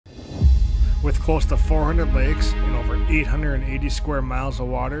With close to 400 lakes and over 880 square miles of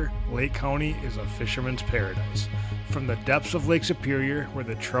water, Lake County is a fisherman's paradise. From the depths of Lake Superior, where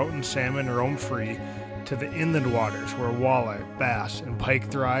the trout and salmon roam free, to the inland waters where walleye, bass, and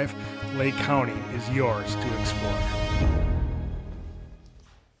pike thrive, Lake County is yours to explore.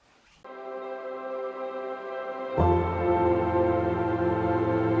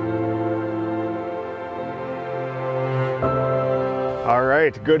 All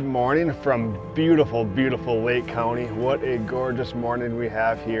right, good morning from beautiful, beautiful Lake County. What a gorgeous morning we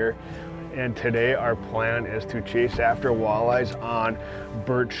have here. And today our plan is to chase after walleyes on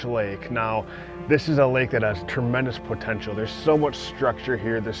Birch Lake. Now, this is a lake that has tremendous potential. There's so much structure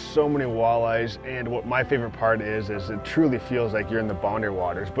here. There's so many walleyes. And what my favorite part is it truly feels like you're in the boundary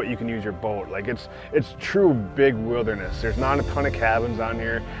waters, but you can use your boat. Like it's true big wilderness. There's not a ton of cabins on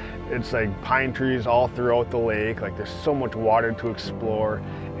here. It's like pine trees all throughout the lake. Like there's so much water to explore,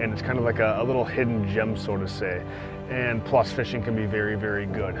 and it's kind of like a little hidden gem, so to say. And plus fishing can be very, very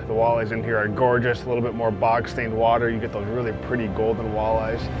good. The walleyes in here are gorgeous, a little bit more bog stained water. You get those really pretty golden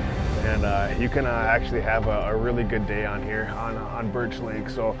walleyes. And you can actually have a really good day on here on Birch Lake.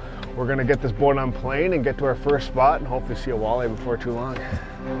 So we're gonna get this boat on plane and get to our first spot and hopefully see a walleye before too long.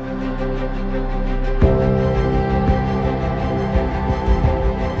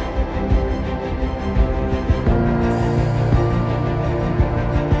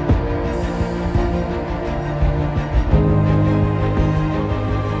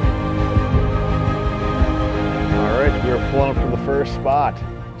 Pulling up to the first spot.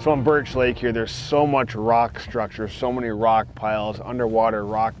 So on Birch Lake here, there's so much rock structure, so many rock piles, underwater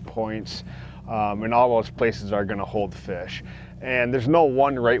rock points, and all those places are gonna hold fish. And there's no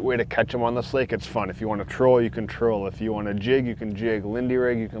one right way to catch them on this lake. It's fun. If you want to troll, you can troll. If you want to jig, you can jig. Lindy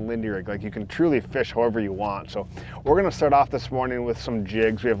rig, you can lindy rig. Like you can truly fish however you want. So we're gonna start off this morning with some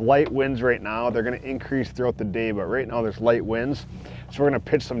jigs. We have light winds right now. They're gonna increase throughout the day, but right now there's light winds. So we're gonna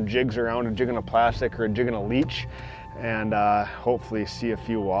pitch some jigs around, a jig in a plastic or a jig in a leech, and hopefully see a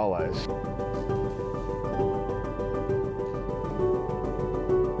few walleyes.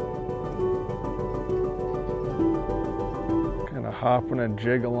 Kind of hopping a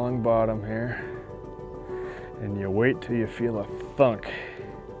jig along bottom here, and you wait till you feel a thunk.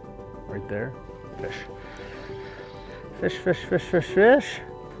 Right there, fish. Fish, fish, fish, fish, fish.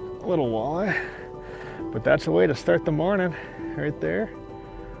 A little walleye, but that's a way to start the morning, right there.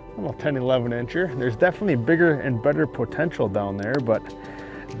 A little 10, 11 incher. There's definitely bigger and better potential down there, but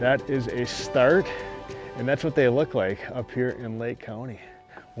that is a start, and that's what they look like up here in Lake County.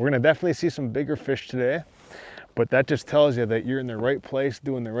 We're gonna definitely see some bigger fish today, but that just tells you that you're in the right place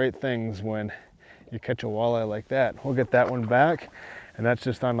doing the right things when you catch a walleye like that. We'll get that one back, and that's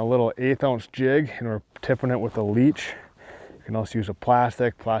just on a little 1/8 ounce jig, and we're tipping it with a leech. You can also use a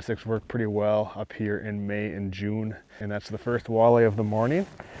plastic. Plastics work pretty well up here in May and June. And that's the first walleye of the morning.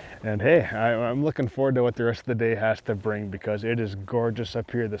 And hey, I'm looking forward to what the rest of the day has to bring, because it is gorgeous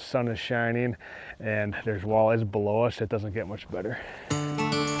up here. The sun is shining and there's walleyes below us. It doesn't get much better.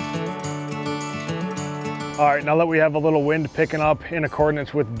 All right, now that we have a little wind picking up in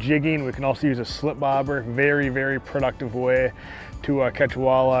accordance with jigging, we can also use a slip bobber. Very, very productive way to catch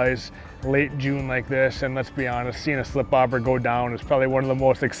walleyes late June like this. And let's be honest, seeing a slip bobber go down is probably one of the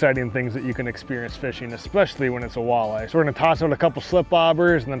most exciting things that you can experience fishing, especially when it's a walleye. So we're gonna toss out a couple slip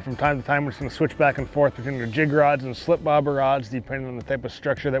bobbers, and then from time to time, we're just gonna switch back and forth between the jig rods and slip bobber rods, depending on the type of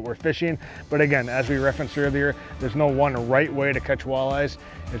structure that we're fishing. But again, as we referenced earlier, there's no one right way to catch walleyes.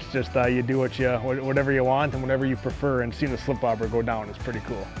 It's just you do whatever you want and whatever you prefer, and seeing the slip bobber go down is pretty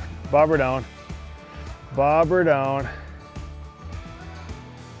cool. Bobber down, bobber down.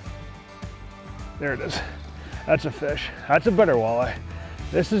 There it is. That's a fish. That's a better walleye.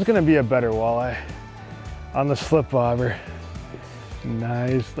 This is gonna be a better walleye on the slip bobber.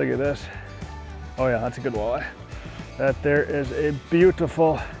 Nice, look at this. Oh yeah, that's a good walleye. That there is a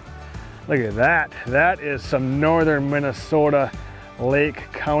beautiful, look at that. That is some northern Minnesota Lake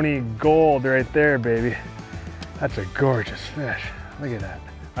County gold right there, baby. That's a gorgeous fish. Look at that.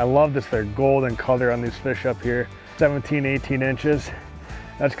 I love this, their golden color on these fish up here. 17, 18 inches.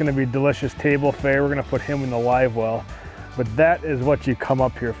 That's gonna be delicious table fare. We're gonna put him in the live well, but that is what you come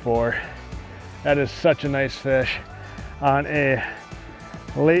up here for. That is such a nice fish on a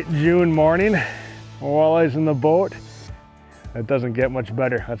late June morning. Walleyes in the boat. That doesn't get much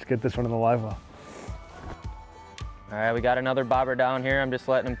better. Let's get this one in the live well. All right, we got another bobber down here. I'm just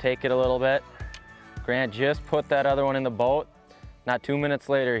letting him take it a little bit. Grant just put that other one in the boat. Not 2 minutes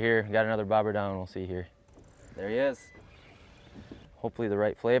later here, got another bobber down. We'll see here. There he is. Hopefully the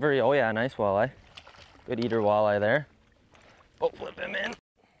right flavor. Oh yeah, nice walleye. Good eater walleye there. Oh, flip him in.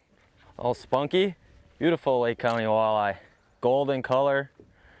 All spunky. Beautiful Lake County walleye. Golden color.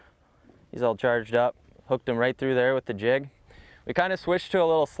 He's all charged up. Hooked him right through there with the jig. We kind of switched to a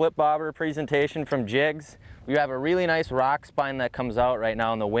little slip bobber presentation from jigs. We have a really nice rock spine that comes out right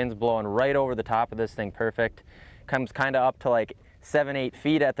now, and the wind's blowing right over the top of this thing perfect. Comes kind of up to like 7-8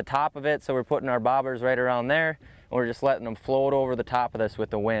 feet at the top of it, so we're putting our bobbers right around there, and we're just letting them float over the top of this with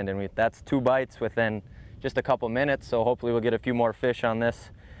the wind. And that's 2 bites within just a couple minutes, so hopefully we'll get a few more fish on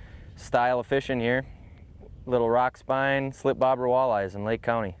this style of fishing here. Little rock spine, slip bobber walleyes in Lake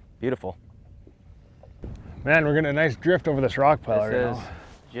County. Beautiful. Man, we're getting a nice drift over this rock pile right now.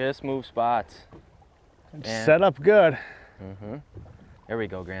 Just move spots. Set up good. There we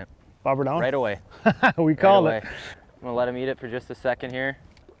go, Grant. Bobber down? Right away. We called it. I'm gonna let him eat it for just a second here.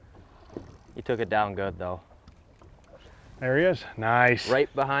 He took it down good though. There he is. Nice.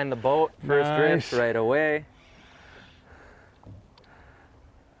 Right behind the boat. First drift right away.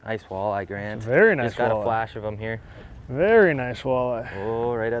 Nice walleye, Grant. Very nice Just got walleye. a flash of him here. Very nice walleye.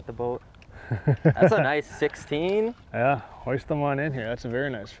 Oh, right at the boat. That's a nice 16. Yeah, hoist them on in here. That's a very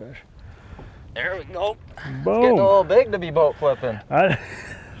nice fish. There we go. Boom. It's getting a little big to be boat flipping. I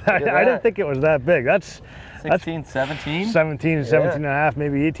didn't think it was that big. That's 16, 17? 17, 17 and a half,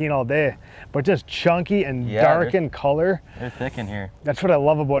 maybe 18 all day. But just chunky and dark in color. They're thick in here. That's what I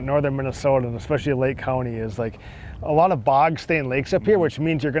love about northern Minnesota, and especially Lake County, is like a lot of bog staying lakes up here, which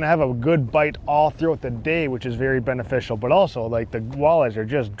means you're gonna have a good bite all throughout the day, which is very beneficial. But also, like, the walleyes are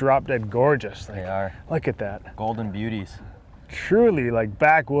just drop dead gorgeous. Like, They are. Look at that. Golden beauties. Truly, like,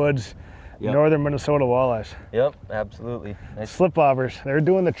 backwoods, northern Minnesota walleyes. Yep, absolutely. Nice. Slip bobbers, they're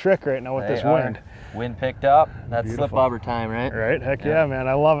doing the trick right now with this wind. Wind picked up. That's Beautiful. slip bobber time, right? Right, heck yeah, man,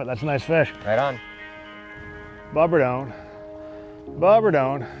 I love it. That's a nice fish. Right on. Bobber down, bobber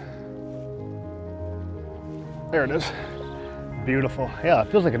down. There it is. Beautiful. Yeah,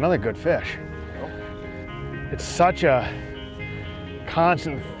 it feels like another good fish. It's such a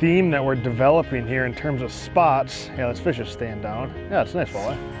constant theme that we're developing here in terms of spots. Yeah, this fish is staying down. Yeah, it's a nice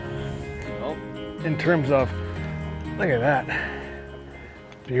walleye. In terms of, look at that.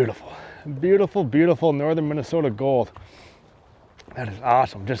 Beautiful, beautiful, beautiful northern Minnesota gold. That is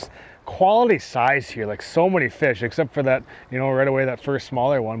awesome. Just quality size here, like so many fish, except for that, you know, right away, that first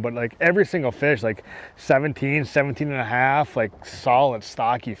smaller one, but like every single fish, like 17, 17 and a half, like solid,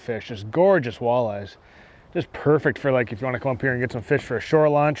 stocky fish, just gorgeous walleyes. Just perfect for, like, if you want to come up here and get some fish for a shore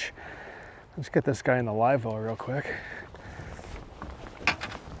lunch. Let's get this guy in the live well real quick.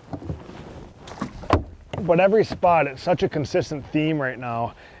 But every spot, it's such a consistent theme right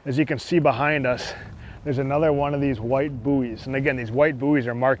now. As you can see behind us, there's another one of these white buoys. And again, these white buoys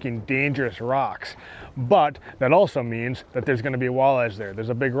are marking dangerous rocks. But that also means that there's going to be walleyes there. There's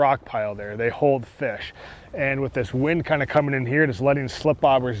a big rock pile there. They hold fish. And with this wind kind of coming in here, just letting slip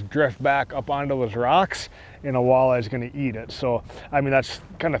bobbers drift back up onto those rocks, and a walleye is going to eat it. So, I mean, that's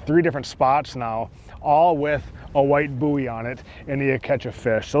kind of 3 different spots now, all with a white buoy on it, and you catch a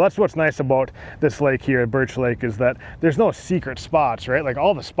fish. So that's what's nice about this lake here at Birch Lake, is that there's no secret spots, right? Like,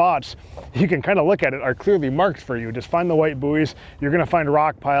 all the spots, you can kind of look at it, are clearly marked for you. Just find the white buoys, you're going to find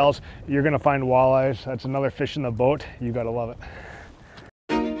rock piles, you're going to find walleyes. That's another fish in the boat. You got to love it.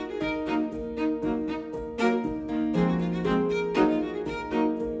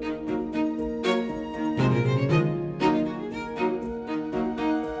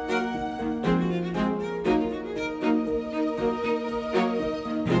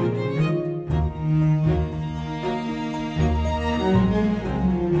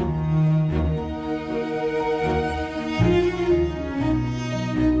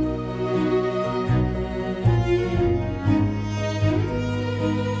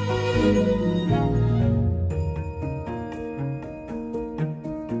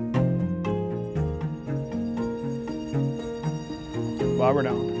 Bobber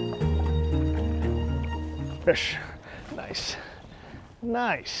down. Fish. Nice.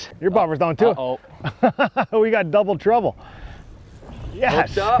 Nice. Your bobber's down too. Uh-oh. We got double trouble.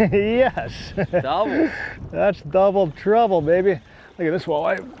 Yes. Yes. Double. That's double trouble, baby. Look at this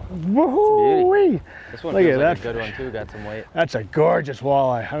walleye. Woohoo! This one Look feels at like that a good fish. one too. Got some weight. That's a gorgeous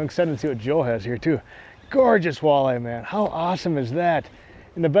walleye. I'm excited to see what Joe has here too. Gorgeous walleye, man. How awesome is that?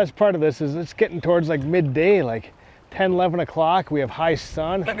 And the best part of this is it's getting towards like midday, like 10, 11 o'clock. We have high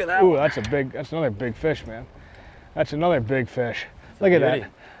sun. Look at that. Ooh, that's another big fish, man. That's another big fish. Look at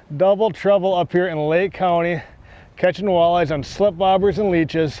that. Double trouble up here in Lake County, catching walleyes on slip bobbers and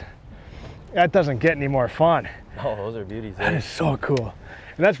leeches. That doesn't get any more fun. Oh, those are beauties. That is so cool.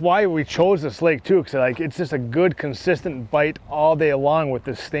 And that's why we chose this lake too, because like it's just a good consistent bite all day long with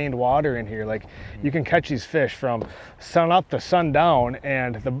this stained water in here. Like you can catch these fish from sun up to sundown,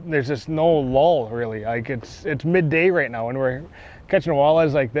 and there's just no lull really. Like it's midday right now, and we're catching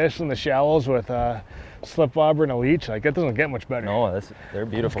walleyes like this in the shallows with slip bobber and a leech. Like it doesn't get much better. No, they're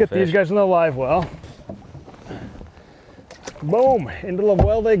beautiful Let's get fish. these guys in the live well. Boom, into the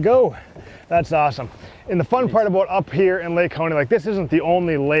well they go. That's awesome. And the fun part about up here in Lake County, like this isn't the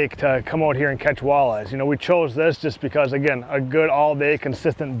only lake to come out here and catch walleyes. You know, we chose this just because, again, a good all day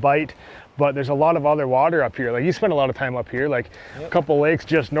consistent bite, but there's a lot of other water up here. Like you spend a lot of time up here, like a couple lakes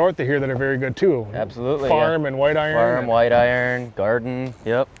just north of here that are very good too. Absolutely. Farm and White Iron. Farm, White Iron, Garden,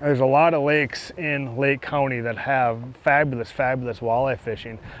 yep. There's a lot of lakes in Lake County that have fabulous, fabulous walleye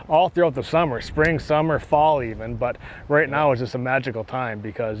fishing all throughout the summer, spring, summer, fall even. But right now is just a magical time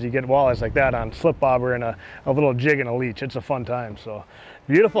because you get walleyes like that on slip bobber and a little jig and a leech. It's a fun time. So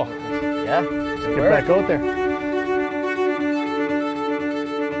beautiful. Yeah. Let's get back out there.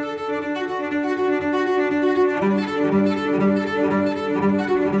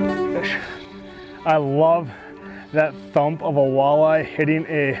 Fish. I love that thump of a walleye hitting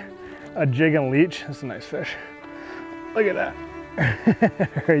a jig and leech. That's a nice fish. Look at that.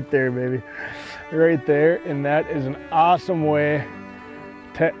 Right there, baby. Right there. And that is an awesome way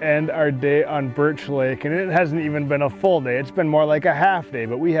to end our day on Birch Lake. And it hasn't even been a full day. It's been more like a half day,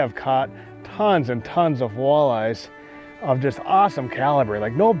 but we have caught tons and tons of walleyes of just awesome caliber.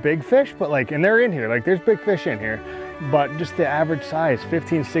 Like no big fish, but like, and they're in here, like there's big fish in here, but just the average size,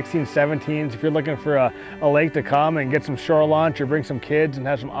 15, 16, 17s. If you're looking for a lake to come and get some shore launch or bring some kids and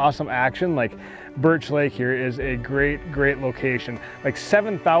have some awesome action, like Birch Lake here is a great, great location. Like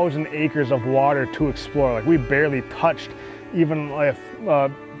 7,000 acres of water to explore. Like we barely touched even a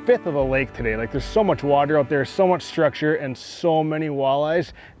fifth of the lake today. Like there's so much water out there, so much structure, and so many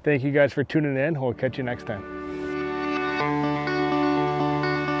walleyes. Thank you guys for tuning in. We'll catch you next time.